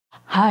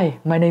Hi,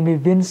 my name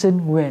is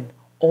Vincent Nguyen,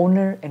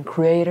 owner and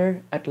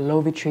creator at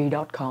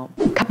Lovitri.com.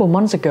 A couple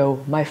months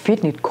ago, my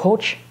fitness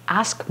coach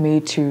asked me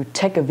to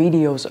take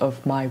videos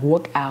of my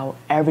workout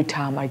every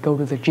time I go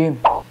to the gym,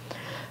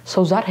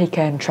 so that he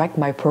can track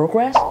my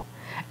progress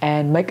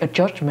and make a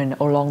judgment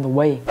along the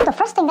way. The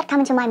first thing that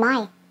comes into my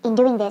mind in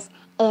doing this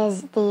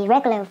is the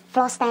regular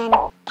floor stand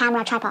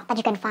camera tripod that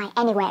you can find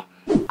anywhere.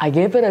 I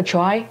gave it a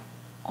try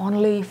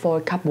only for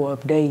a couple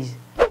of days.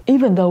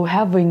 Even though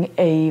having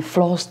a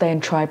floor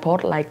stand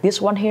tripod like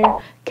this one here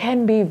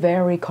can be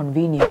very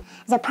convenient,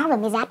 the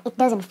problem is that it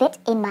doesn't fit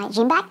in my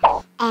gym bag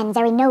and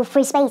there is no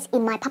free space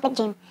in my public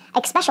gym,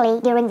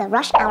 especially during the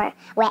rush hour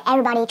where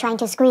everybody trying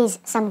to squeeze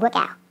some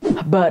workout.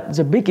 But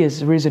the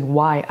biggest reason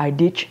why I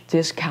ditched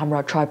this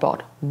camera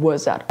tripod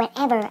was that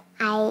whenever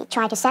I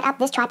try to set up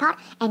this tripod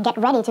and get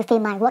ready to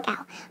film my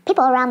workout,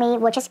 people around me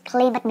would just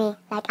claim at me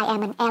like I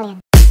am an alien.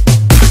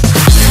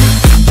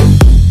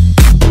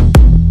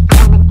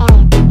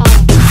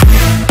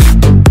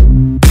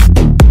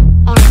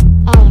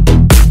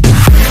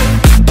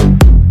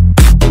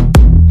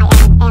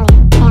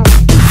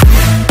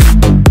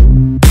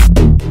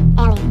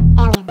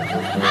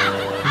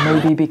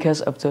 Maybe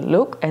because of the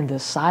look and the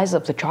size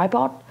of the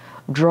tripod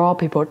draw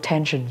people's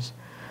attentions.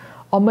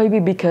 Or maybe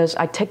because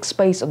I take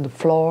space on the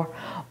floor,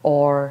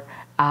 or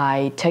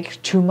I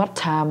take too much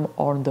time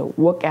on the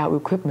workout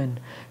equipment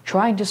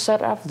trying to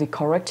set up the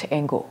correct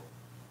angle.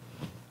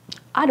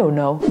 I don't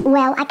know.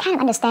 Well, I kind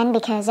of understand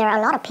because there are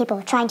a lot of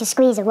people trying to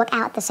squeeze a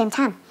workout at the same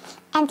time.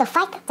 And the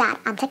fact that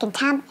I'm taking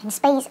time and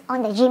space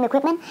on the gym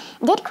equipment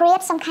did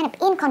create some kind of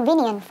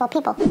inconvenience for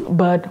people.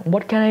 But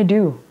what can I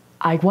do?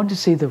 I want to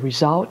see the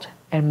result,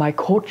 and my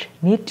coach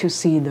needs to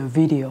see the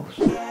videos.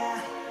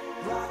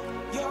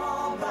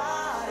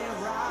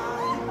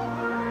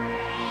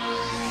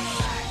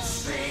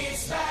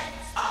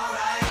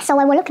 So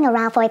I was looking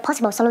around for a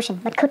possible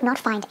solution but could not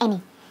find any.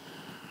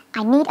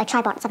 I need a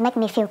tripod that makes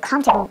me feel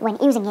comfortable when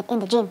using it in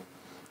the gym.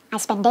 I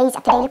spent days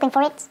after day looking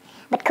for it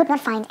but could not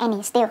find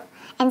any still.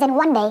 And then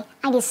one day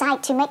I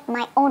decided to make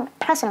my own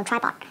personal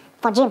tripod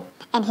for gym.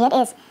 And here it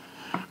is,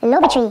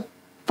 Lovitri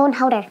phone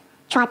holder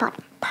tripod,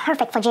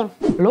 perfect for gym.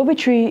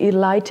 Lovitri is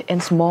light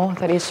and small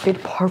that is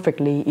fit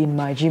perfectly in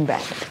my gym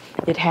bag.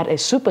 It had a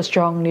super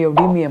strong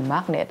neodymium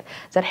magnet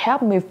that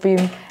helped me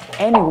film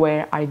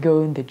anywhere I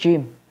go in the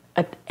gym,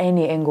 at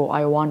any angle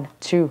I want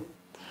to.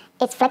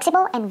 It's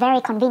flexible and very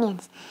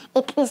convenient.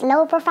 It is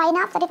low profile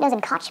enough that it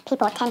doesn't catch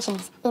people's attention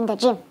in the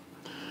gym.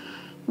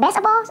 Best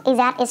of all is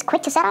that it's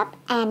quick to set up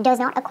and does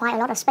not require a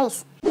lot of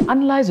space.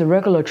 Unlike the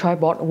regular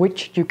tripod,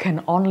 which you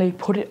can only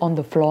put it on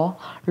the floor,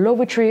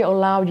 Lovitri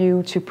allows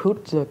you to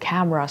put the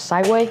camera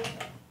sideways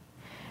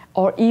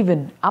or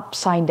even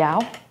upside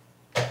down.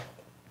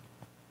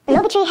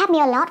 Lovitri helped me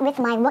a lot with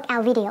my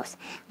workout videos.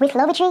 With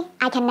Lovitri,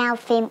 I can now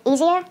film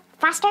easier,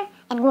 faster,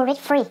 and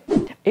worry-free.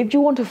 If you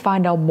want to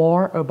find out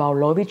more about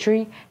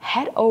Lovitri,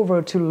 head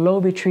over to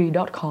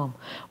Lovitri.com.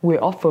 We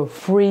offer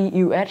free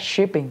US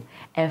shipping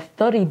and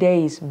 30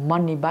 days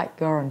money-back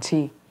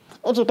guarantee.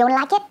 If you don't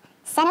like it,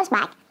 send us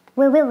back.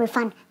 We will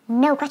refund,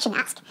 no question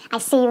asked. I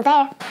see you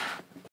there.